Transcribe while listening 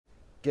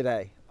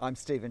G'day, I'm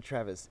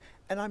Travers,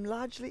 and I'm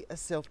largely a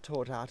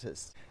self-taught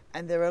artist,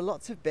 and there are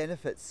lots of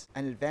benefits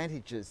and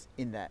advantages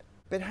in that.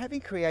 But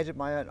having created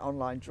my own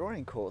online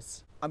drawing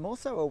course, I'm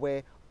also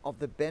aware of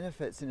the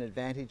benefits and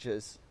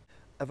advantages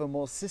of a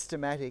more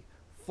systematic,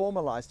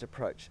 formalized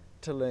approach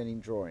to learning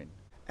drawing.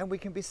 And we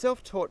can be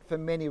self-taught for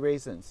many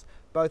reasons,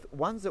 both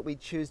ones that we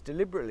choose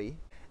deliberately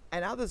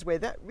and others where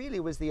that really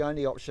was the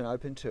only option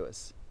open to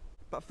us.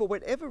 But for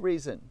whatever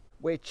reason,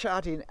 we're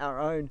charting our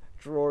own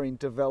drawing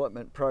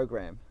development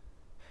program.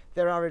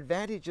 There are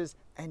advantages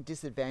and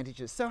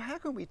disadvantages. So how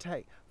can we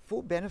take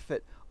full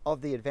benefit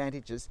of the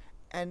advantages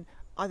and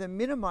either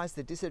minimize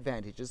the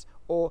disadvantages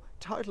or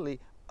totally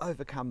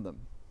overcome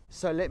them?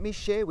 So let me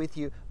share with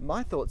you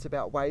my thoughts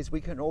about ways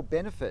we can all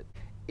benefit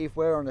if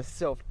we're on a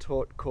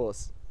self-taught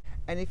course.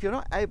 And if you're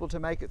not able to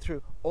make it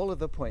through all of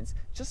the points,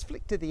 just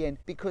flick to the end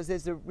because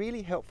there's a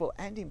really helpful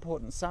and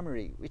important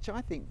summary which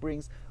I think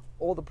brings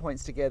all the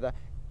points together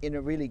in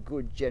a really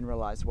good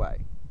generalized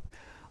way.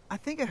 I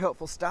think a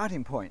helpful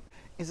starting point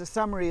is a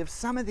summary of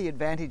some of the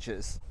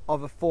advantages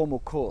of a formal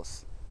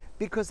course,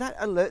 because that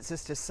alerts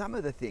us to some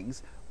of the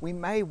things we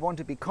may want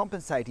to be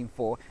compensating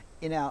for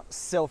in our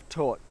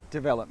self-taught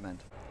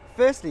development.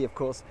 Firstly, of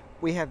course,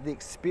 we have the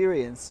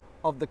experience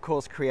of the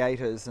course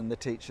creators and the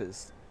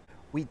teachers.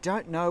 We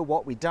don't know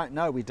what we don't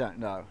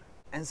know.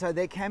 And so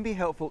there can be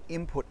helpful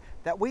input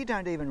that we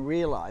don't even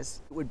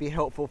realize would be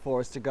helpful for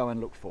us to go and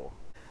look for.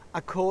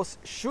 A course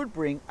should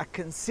bring a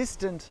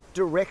consistent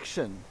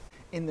direction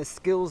in the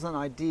skills and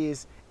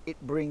ideas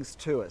it brings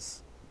to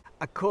us.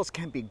 A course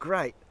can be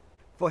great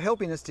for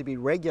helping us to be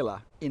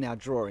regular in our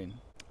drawing,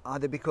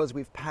 either because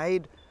we've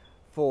paid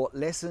for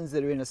lessons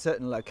that are in a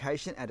certain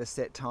location at a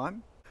set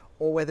time,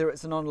 or whether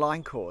it's an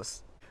online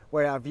course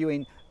where our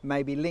viewing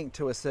may be linked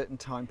to a certain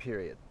time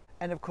period.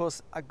 And of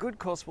course, a good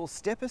course will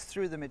step us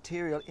through the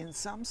material in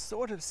some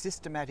sort of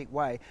systematic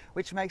way,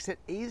 which makes it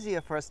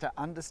easier for us to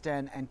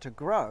understand and to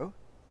grow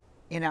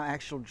in our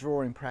actual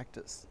drawing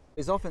practice.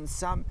 There's often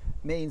some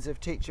means of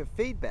teacher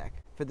feedback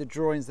for the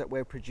drawings that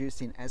we're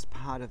producing as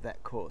part of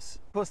that course.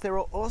 Of course, there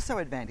are also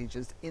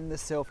advantages in the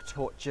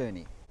self-taught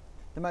journey.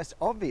 The most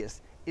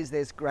obvious is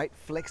there's great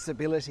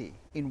flexibility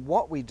in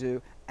what we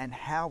do and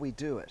how we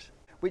do it,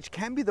 which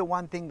can be the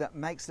one thing that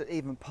makes it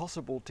even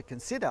possible to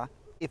consider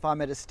if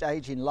I'm at a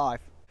stage in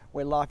life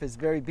where life is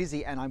very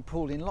busy and I'm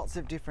pulled in lots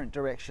of different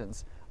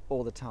directions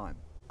all the time.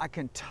 I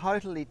can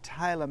totally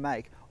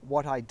tailor-make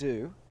what I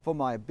do for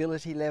my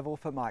ability level,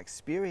 for my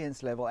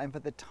experience level, and for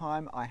the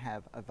time I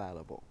have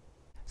available.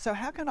 So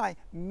how can I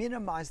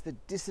minimize the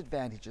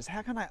disadvantages?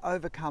 How can I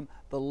overcome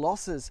the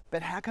losses?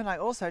 But how can I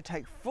also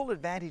take full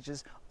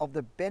advantages of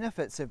the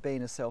benefits of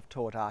being a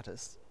self-taught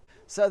artist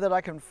so that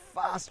I can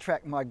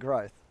fast-track my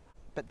growth?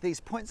 But these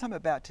points I'm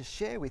about to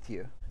share with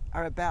you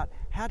are about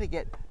how to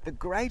get the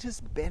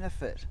greatest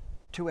benefit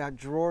to our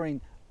drawing,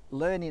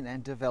 learning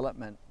and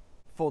development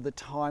for the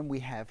time we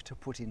have to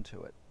put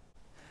into it.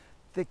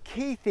 The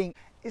key thing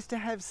is to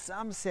have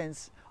some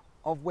sense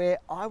of where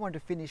I want to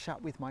finish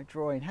up with my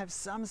drawing, have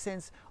some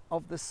sense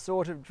of the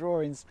sort of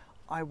drawings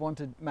I want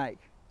to make,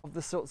 of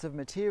the sorts of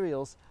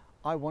materials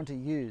I want to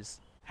use,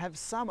 have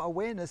some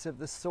awareness of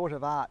the sort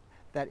of art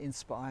that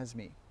inspires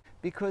me,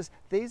 because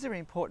these are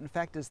important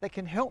factors that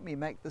can help me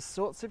make the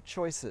sorts of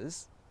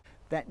choices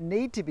that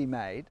need to be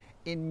made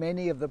in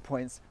many of the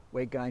points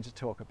we're going to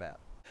talk about.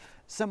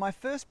 So my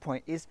first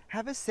point is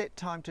have a set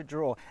time to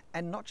draw,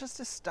 and not just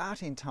a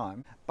starting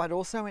time, but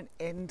also an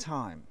end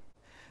time.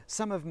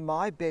 Some of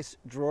my best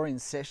drawing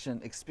session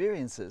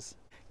experiences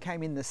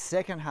came in the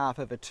second half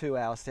of a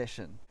 2-hour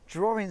session.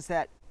 Drawings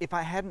that, if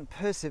I hadn't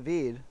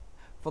persevered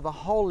for the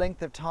whole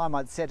length of time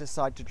I'd set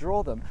aside to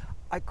draw them,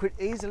 I could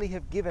easily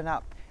have given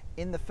up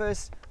in the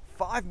first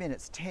 5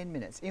 minutes, 10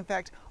 minutes. In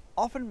fact,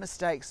 often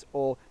mistakes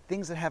or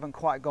things that haven't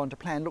quite gone to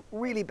plan look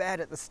really bad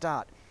at the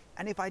start.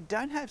 And if I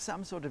don't have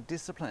some sort of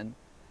discipline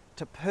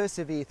to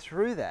persevere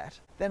through that,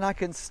 then I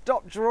can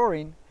stop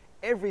drawing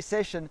every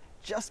session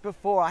just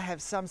before I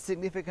have some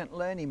significant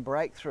learning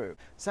breakthrough.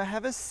 So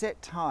have a set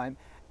time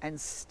and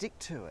stick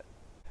to it.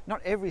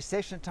 Not every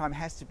session time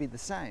has to be the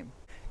same.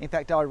 In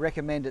fact, I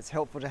recommend it's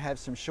helpful to have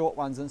some short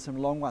ones and some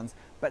long ones,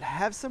 but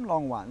have some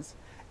long ones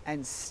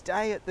and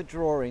stay at the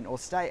drawing or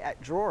stay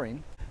at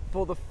drawing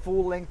for the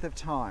full length of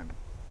time.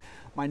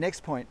 My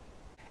next point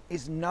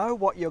is know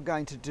what you're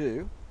going to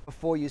do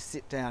before you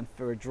sit down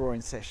for a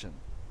drawing session.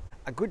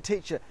 A good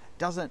teacher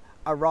doesn't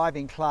arrive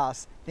in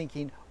class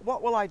thinking,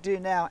 what will I do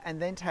now?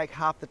 And then take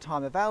half the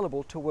time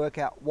available to work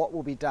out what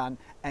will be done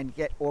and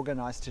get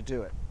organized to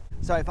do it.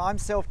 So if I'm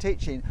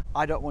self-teaching,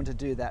 I don't want to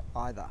do that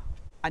either.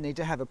 I need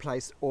to have a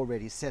place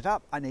already set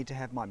up. I need to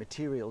have my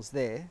materials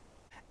there.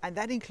 And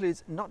that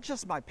includes not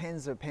just my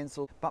pens or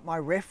pencils, but my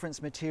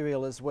reference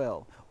material as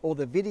well, or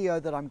the video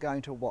that I'm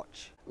going to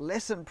watch.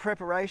 Lesson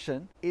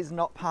preparation is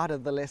not part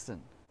of the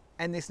lesson.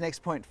 And this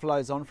next point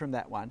flows on from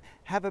that one.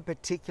 Have a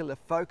particular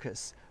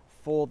focus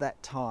for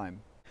that time.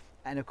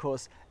 And of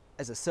course,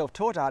 as a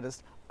self-taught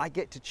artist, I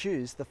get to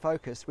choose the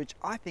focus which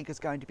I think is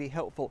going to be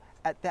helpful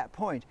at that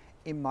point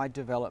in my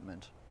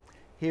development.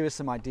 Here are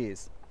some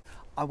ideas.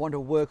 I want to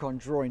work on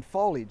drawing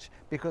foliage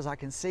because I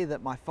can see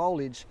that my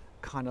foliage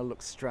kind of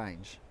looks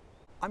strange.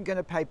 I'm going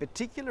to pay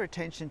particular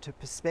attention to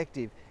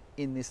perspective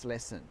in this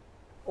lesson,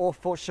 or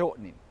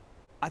foreshortening.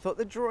 I thought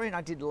the drawing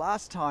I did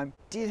last time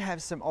did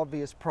have some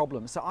obvious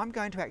problems, so I'm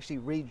going to actually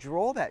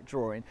redraw that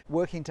drawing,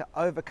 working to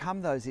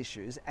overcome those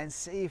issues and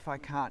see if I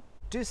can't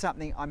do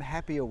something I'm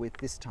happier with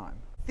this time.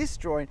 This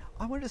drawing,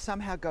 I want to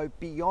somehow go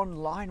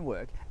beyond line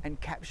work and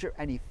capture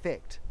an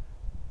effect,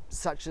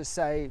 such as,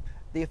 say,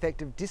 the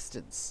effect of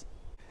distance.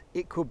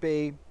 It could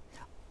be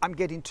I'm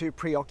getting too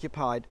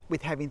preoccupied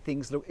with having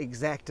things look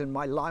exact and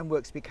my line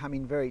work's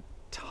becoming very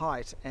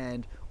tight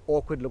and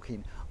awkward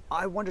looking.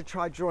 I want to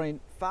try drawing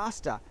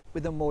faster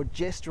with a more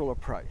gestural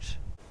approach.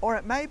 Or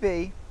it may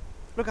be,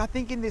 look, I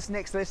think in this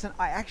next lesson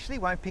I actually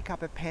won't pick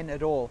up a pen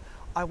at all.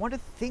 I want to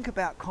think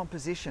about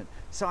composition.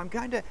 So I'm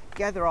going to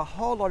gather a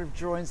whole lot of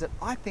drawings that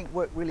I think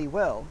work really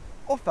well,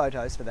 or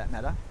photos for that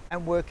matter,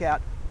 and work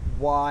out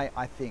why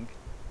I think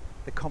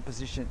the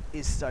composition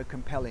is so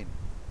compelling.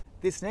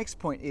 This next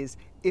point is,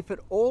 if at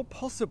all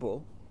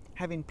possible,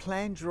 having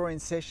planned drawing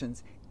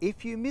sessions,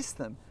 if you miss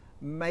them,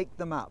 make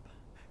them up.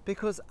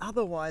 Because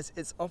otherwise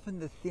it's often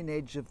the thin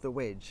edge of the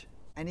wedge.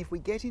 And if we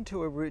get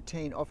into a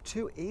routine of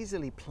too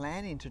easily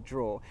planning to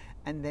draw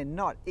and then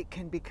not, it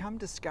can become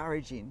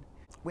discouraging.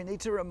 We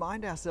need to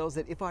remind ourselves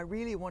that if I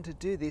really want to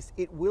do this,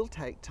 it will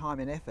take time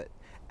and effort,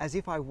 as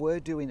if I were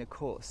doing a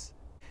course.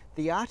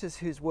 The artists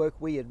whose work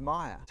we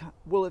admire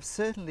will have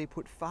certainly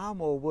put far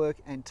more work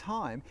and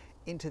time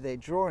into their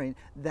drawing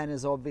than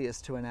is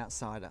obvious to an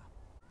outsider.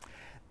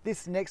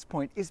 This next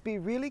point is be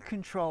really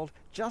controlled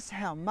just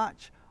how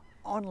much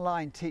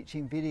online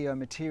teaching video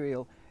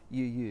material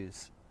you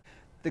use.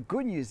 The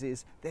good news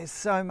is there's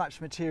so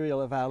much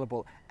material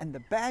available, and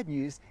the bad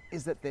news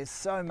is that there's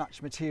so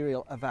much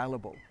material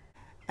available.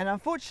 And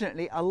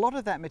unfortunately, a lot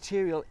of that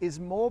material is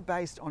more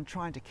based on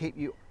trying to keep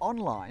you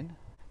online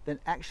than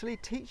actually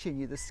teaching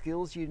you the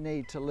skills you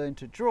need to learn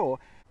to draw.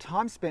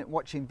 Time spent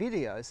watching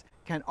videos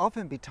can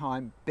often be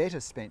time better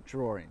spent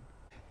drawing.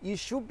 You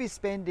should be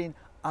spending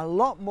a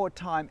lot more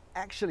time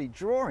actually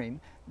drawing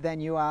than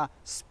you are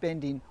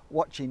spending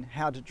watching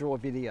how to draw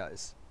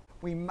videos.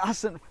 We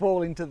mustn't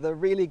fall into the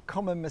really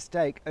common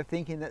mistake of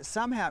thinking that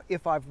somehow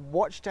if I've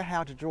watched a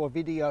how to draw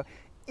video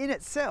in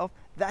itself,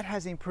 that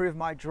has improved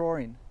my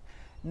drawing.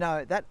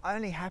 No, that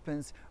only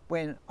happens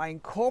when I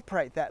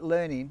incorporate that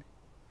learning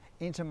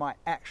into my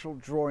actual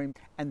drawing,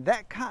 and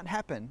that can't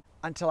happen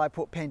until I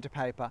put pen to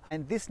paper.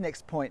 And this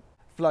next point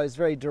flows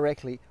very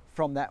directly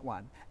from that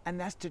one, and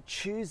that's to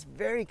choose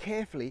very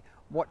carefully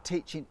what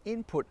teaching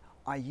input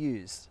I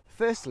use.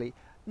 Firstly,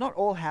 not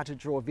all how to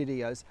draw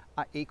videos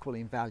are equal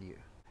in value.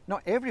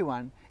 Not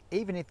everyone,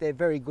 even if they're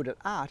very good at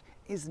art,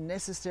 is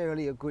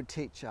necessarily a good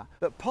teacher.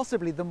 But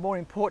possibly the more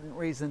important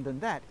reason than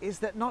that is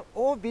that not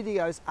all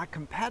videos are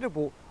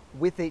compatible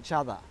with each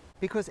other,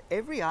 because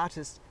every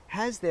artist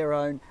has their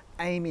own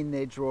aim in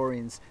their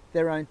drawings,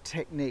 their own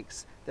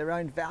techniques, their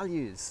own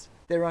values,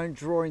 their own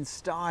drawing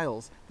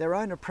styles, their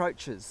own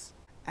approaches.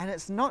 And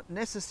it's not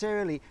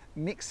necessarily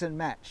mix and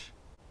match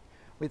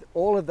with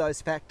all of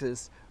those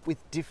factors with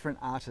different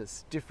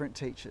artists, different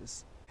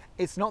teachers.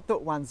 It's not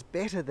that one's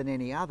better than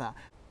any other,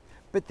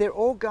 but they're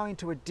all going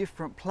to a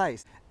different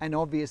place. An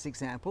obvious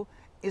example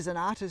is an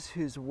artist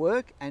whose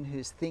work and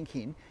whose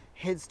thinking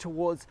heads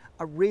towards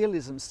a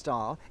realism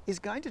style is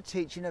going to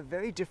teach in a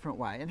very different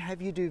way and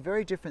have you do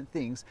very different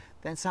things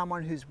than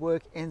someone whose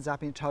work ends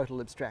up in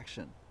total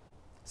abstraction.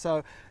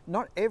 So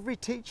not every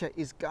teacher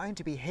is going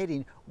to be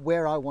heading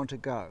where I want to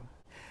go.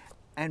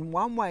 And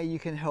one way you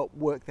can help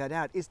work that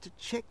out is to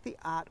check the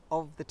art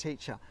of the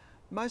teacher.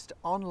 Most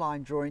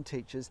online drawing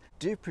teachers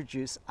do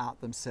produce art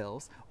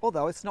themselves,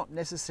 although it's not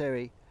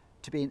necessary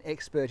to be an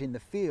expert in the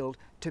field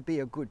to be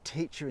a good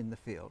teacher in the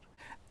field.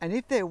 And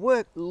if their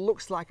work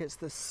looks like it's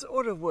the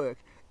sort of work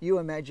you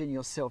imagine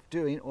yourself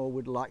doing or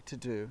would like to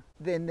do,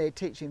 then their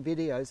teaching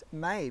videos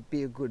may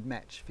be a good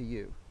match for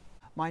you.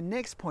 My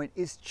next point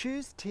is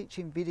choose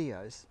teaching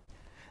videos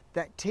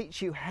that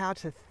teach you how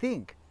to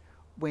think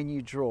when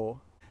you draw,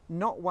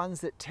 not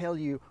ones that tell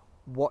you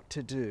what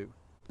to do.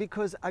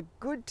 Because a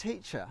good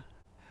teacher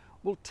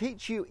will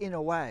teach you in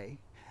a way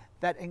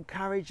that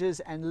encourages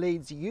and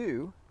leads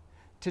you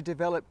to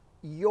develop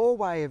your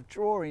way of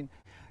drawing,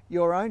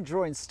 your own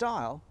drawing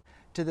style,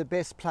 to the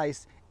best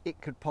place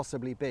it could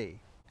possibly be.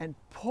 And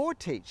poor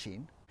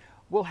teaching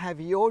will have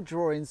your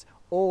drawings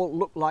all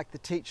look like the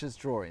teacher's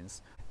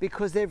drawings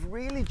because they've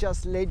really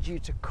just led you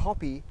to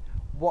copy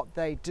what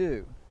they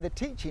do. The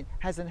teaching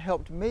hasn't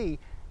helped me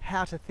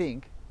how to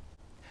think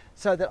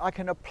so that I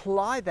can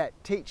apply that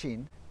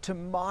teaching to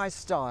my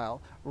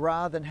style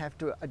rather than have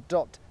to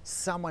adopt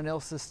someone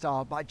else's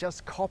style by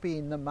just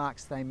copying the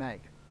marks they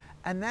make.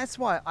 And that's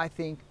why I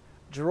think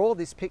draw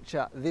this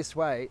picture this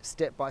way,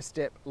 step by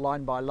step,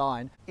 line by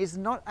line, is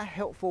not a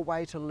helpful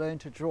way to learn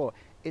to draw.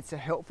 It's a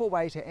helpful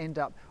way to end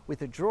up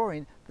with a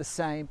drawing the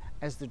same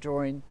as the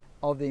drawing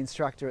of the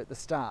instructor at the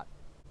start.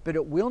 But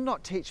it will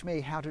not teach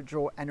me how to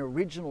draw an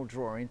original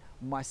drawing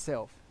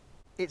myself.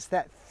 It's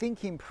that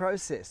thinking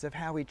process of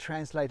how we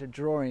translate a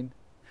drawing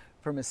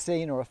from a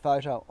scene or a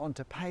photo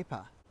onto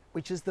paper,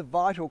 which is the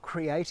vital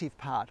creative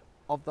part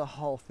of the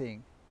whole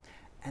thing.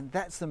 And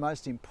that's the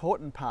most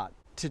important part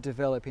to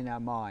develop in our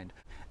mind,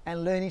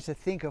 and learning to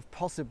think of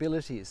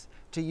possibilities,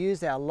 to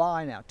use our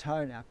line, our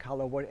tone, our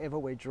colour, whatever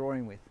we're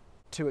drawing with,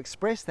 to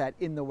express that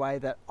in the way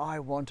that I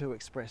want to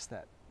express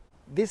that.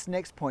 This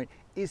next point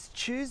is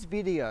choose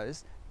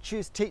videos,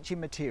 choose teaching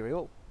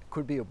material, it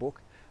could be a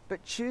book,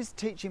 but choose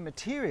teaching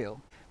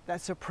material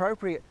that's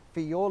appropriate for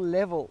your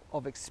level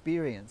of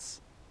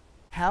experience.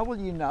 How will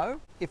you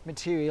know if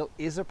material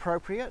is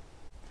appropriate?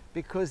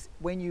 Because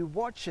when you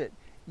watch it,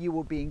 you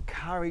will be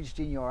encouraged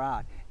in your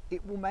art.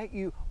 It will make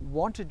you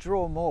want to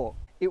draw more.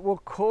 It will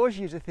cause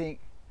you to think,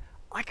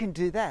 I can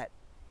do that,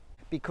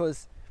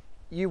 because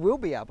you will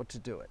be able to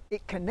do it.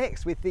 It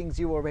connects with things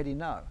you already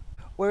know.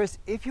 Whereas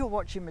if you're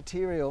watching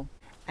material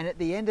and at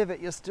the end of it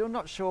you're still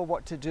not sure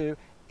what to do,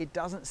 it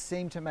doesn't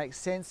seem to make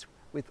sense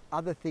with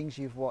other things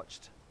you've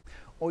watched,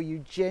 or you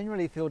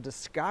generally feel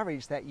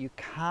discouraged that you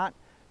can't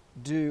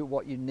do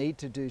what you need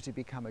to do to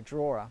become a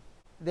drawer,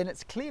 then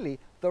it's clearly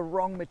the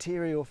wrong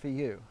material for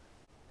you.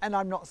 And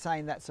I'm not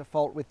saying that's a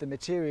fault with the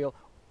material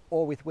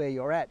or with where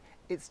you're at,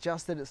 it's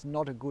just that it's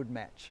not a good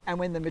match. And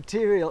when the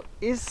material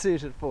is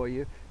suited for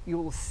you, you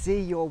will see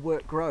your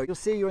work grow. You'll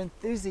see your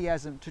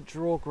enthusiasm to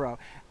draw grow,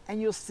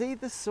 and you'll see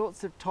the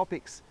sorts of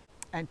topics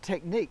and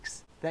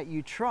techniques that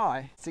you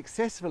try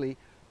successfully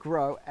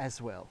grow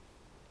as well.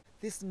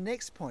 This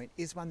next point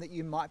is one that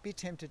you might be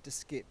tempted to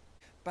skip,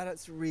 but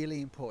it's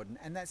really important,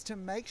 and that's to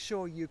make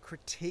sure you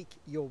critique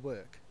your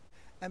work.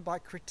 And by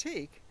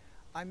critique,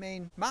 I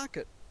mean mark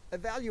it,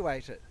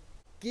 evaluate it,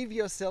 give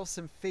yourself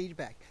some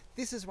feedback.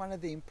 This is one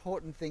of the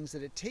important things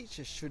that a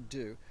teacher should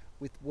do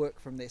with work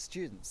from their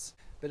students.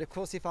 But of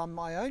course, if I'm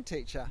my own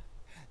teacher,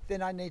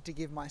 then I need to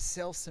give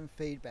myself some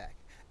feedback.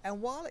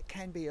 And while it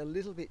can be a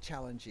little bit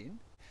challenging,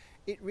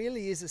 it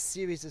really is a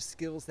series of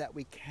skills that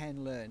we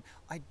can learn.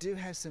 I do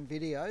have some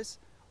videos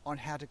on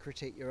how to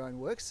critique your own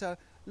work, so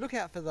look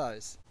out for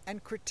those.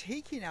 And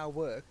critiquing our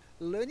work,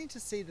 learning to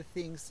see the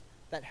things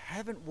that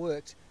haven't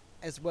worked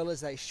as well as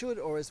they should,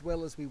 or as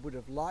well as we would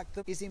have liked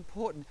them, is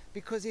important,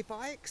 because if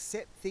I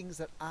accept things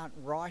that aren't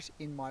right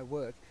in my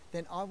work,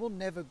 then I will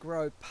never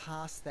grow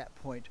past that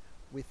point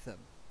with them.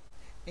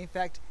 In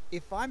fact,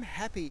 if I'm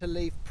happy to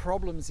leave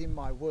problems in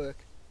my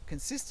work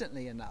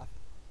consistently enough,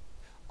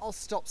 I'll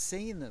stop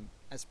seeing them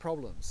as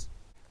problems.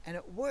 And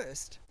at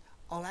worst,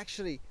 I'll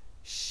actually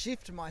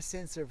shift my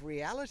sense of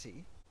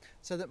reality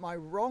so that my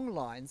wrong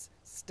lines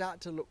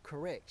start to look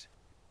correct,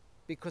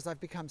 because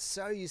I've become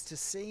so used to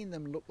seeing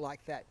them look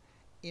like that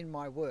in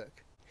my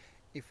work.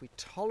 If we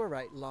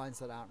tolerate lines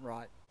that aren't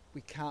right,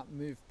 we can't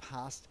move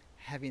past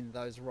having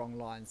those wrong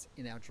lines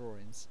in our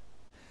drawings.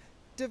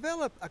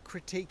 Develop a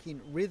critiquing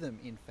rhythm,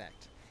 in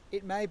fact.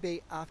 It may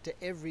be after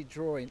every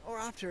drawing or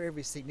after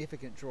every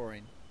significant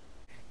drawing.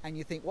 And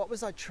you think, what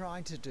was I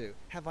trying to do?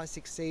 Have I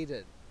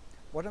succeeded?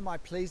 What am I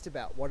pleased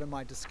about? What am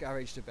I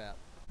discouraged about?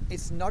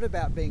 It's not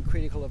about being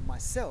critical of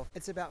myself.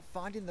 It's about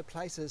finding the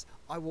places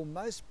I will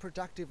most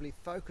productively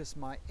focus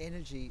my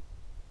energy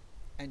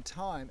and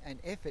time and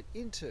effort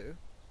into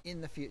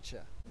in the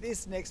future.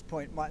 This next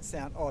point might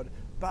sound odd,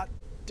 but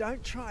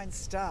don't try and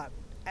start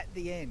at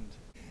the end.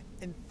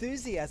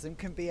 Enthusiasm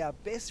can be our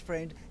best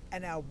friend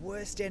and our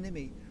worst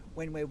enemy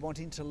when we're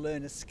wanting to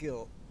learn a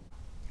skill.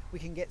 We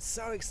can get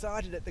so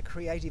excited at the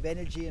creative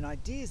energy and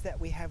ideas that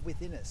we have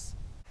within us,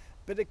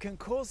 but it can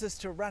cause us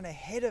to run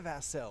ahead of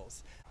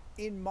ourselves.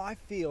 In my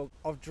field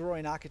of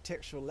drawing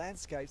architectural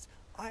landscapes,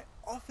 I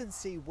often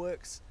see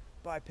works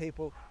by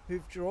people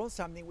who've drawn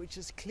something which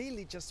is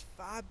clearly just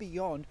far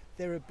beyond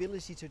their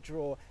ability to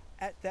draw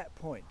at that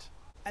point.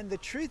 And the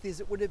truth is,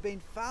 it would have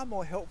been far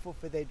more helpful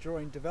for their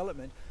drawing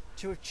development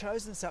to have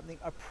chosen something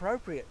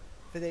appropriate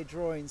for their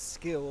drawing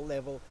skill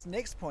level. The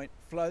next point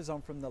flows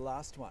on from the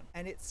last one,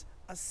 and it's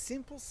a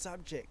simple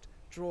subject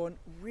drawn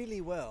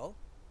really well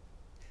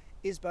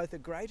is both a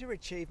greater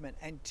achievement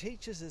and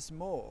teaches us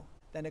more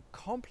than a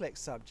complex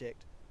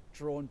subject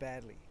drawn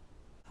badly.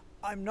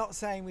 I'm not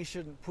saying we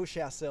shouldn't push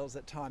ourselves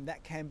at times.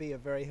 That can be a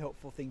very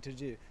helpful thing to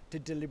do, to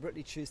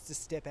deliberately choose to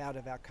step out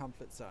of our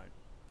comfort zone.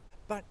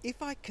 But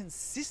if I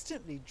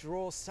consistently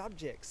draw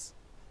subjects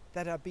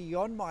that are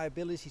beyond my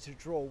ability to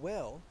draw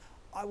well,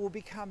 I will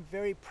become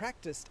very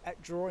practiced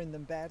at drawing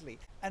them badly.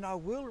 And I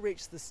will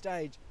reach the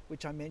stage,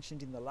 which I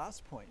mentioned in the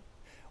last point,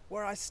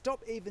 where I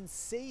stop even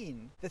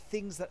seeing the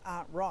things that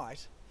aren't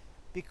right,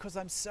 because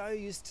I'm so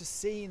used to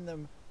seeing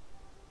them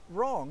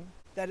wrong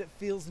that it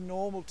feels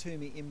normal to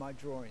me in my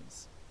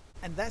drawings.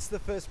 And that's the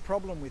first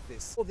problem with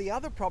this. Well, the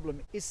other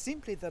problem is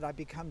simply that I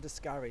become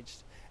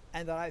discouraged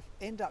and that I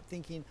end up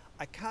thinking,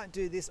 I can't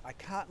do this, I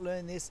can't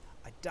learn this,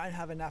 I don't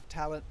have enough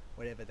talent,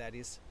 whatever that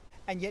is.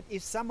 And yet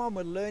if someone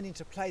were learning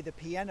to play the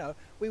piano,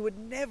 we would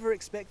never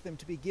expect them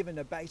to be given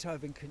a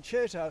Beethoven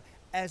concerto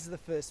as the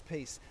first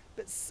piece.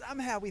 But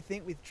somehow we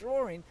think with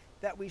drawing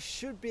that we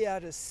should be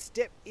able to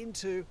step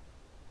into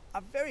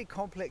a very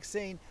complex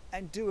scene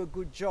and do a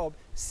good job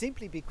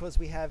simply because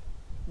we have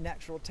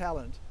natural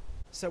talent.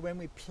 So when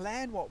we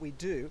plan what we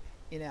do,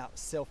 in our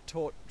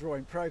self-taught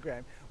drawing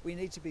program, we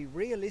need to be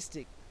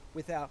realistic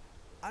with our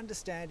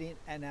understanding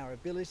and our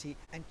ability,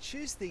 and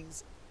choose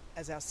things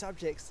as our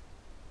subjects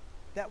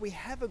that we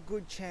have a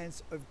good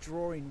chance of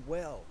drawing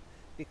well,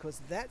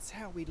 because that's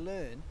how we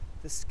learn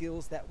the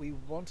skills that we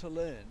want to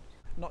learn,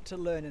 not to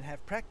learn and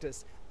have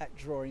practice at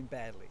drawing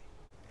badly.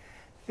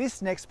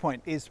 This next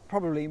point is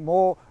probably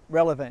more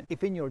relevant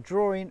if in your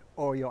drawing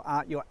or your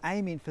art you're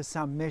aiming for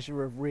some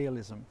measure of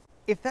realism.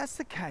 If that's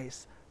the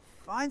case,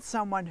 find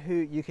someone who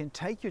you can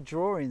take your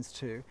drawings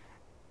to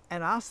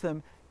and ask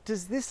them,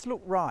 does this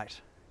look right?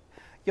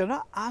 You're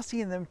not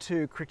asking them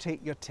to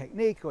critique your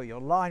technique or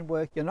your line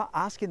work. You're not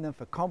asking them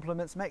for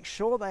compliments. Make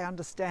sure they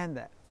understand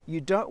that.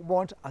 You don't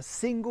want a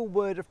single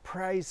word of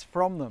praise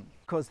from them,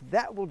 because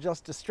that will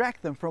just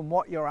distract them from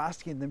what you're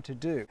asking them to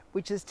do,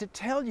 which is to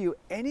tell you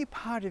any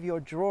part of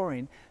your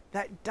drawing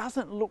that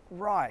doesn't look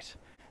right.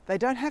 They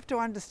don't have to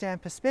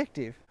understand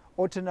perspective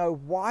or to know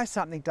why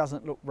something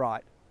doesn't look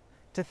right,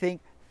 to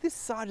think this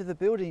side of the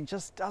building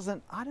just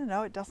doesn't,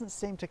 it doesn't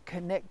seem to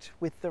connect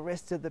with the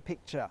rest of the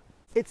picture.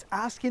 It's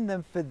asking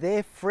them for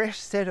their fresh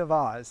set of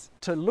eyes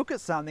to look at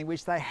something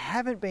which they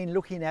haven't been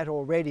looking at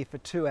already for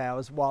 2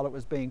 hours while it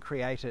was being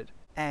created,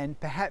 and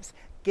perhaps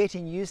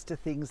getting used to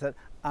things that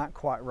aren't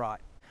quite right.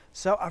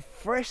 So a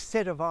fresh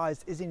set of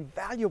eyes is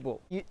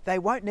invaluable. They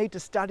won't need to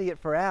study it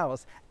for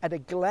hours. At a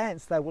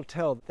glance, they will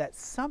tell that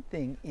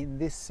something in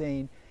this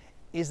scene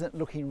isn't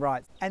looking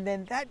right. And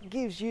then that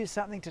gives you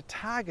something to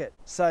target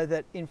so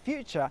that in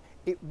future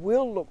it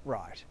will look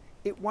right.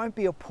 It won't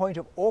be a point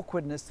of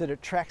awkwardness that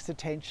attracts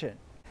attention.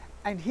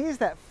 And here's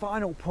that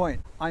final point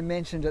I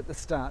mentioned at the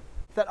start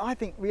that I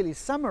think really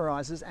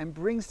summarizes and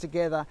brings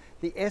together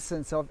the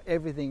essence of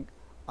everything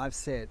I've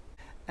said.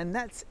 And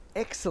that's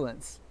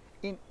excellence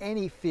in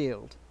any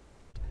field.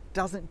 It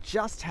doesn't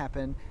just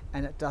happen,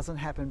 and it doesn't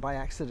happen by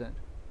accident.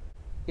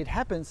 It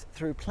happens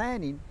through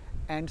planning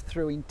and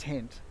through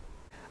intent.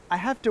 I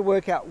have to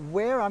work out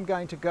where I'm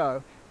going to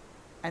go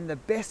and the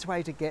best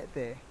way to get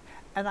there.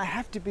 And I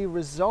have to be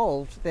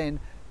resolved then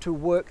to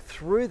work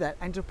through that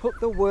and to put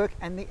the work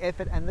and the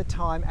effort and the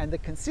time and the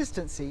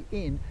consistency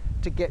in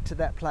to get to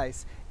that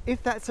place,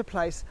 if that's a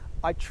place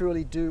I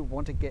truly do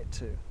want to get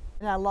to.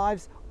 And our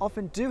lives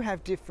often do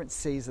have different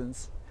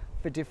seasons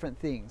for different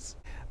things.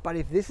 But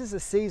if this is a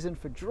season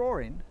for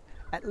drawing,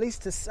 at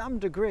least to some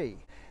degree,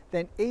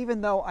 then even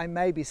though I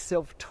may be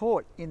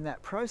self-taught in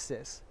that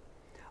process,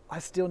 I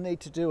still need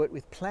to do it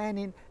with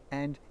planning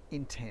and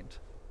intent.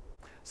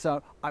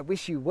 So I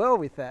wish you well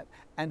with that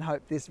and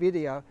hope this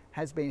video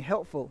has been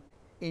helpful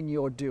in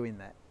your doing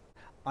that.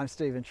 I'm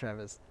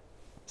Travers.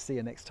 See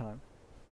you next time.